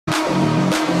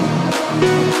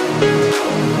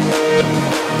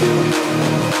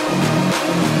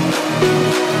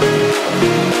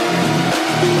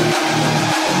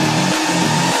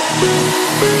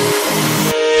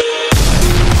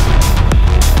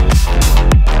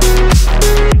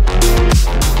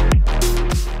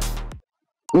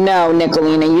No,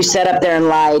 Nicolina, you sat up there and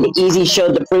lied. Easy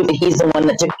showed the proof that he's the one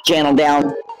that took the channel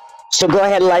down. So go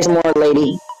ahead and lie some more,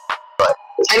 lady.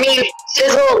 I mean,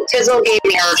 Fizzle gave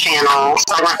me her channel,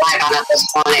 so I went live on it this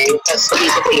morning. Just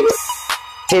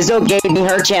Fizzle gave me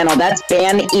her channel. That's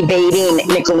ban evading,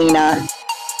 Nicolina.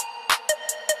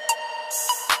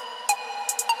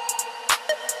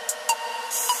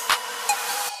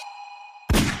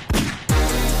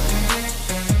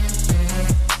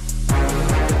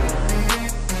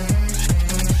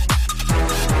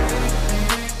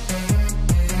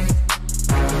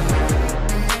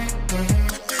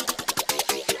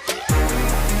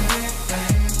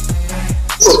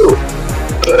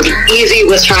 Easy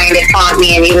was trying to taunt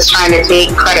me, and he was trying to take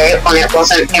credit when it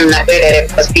wasn't him that did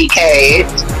it. It was BK.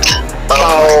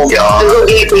 So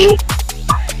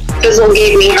Fizzle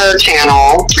gave me her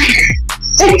channel.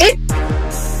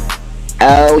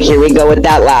 Oh, here we go with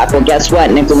that laugh. Well, guess what,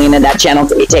 Nicolina? That channel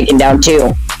can be taken down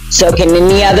too. So can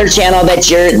any other channel that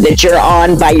you're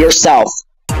on by yourself.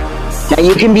 Now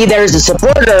you can be there as a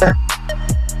supporter.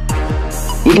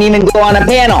 You can even go on a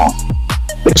panel,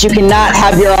 but you cannot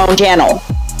have your own channel.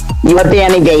 You are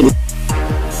ban evading.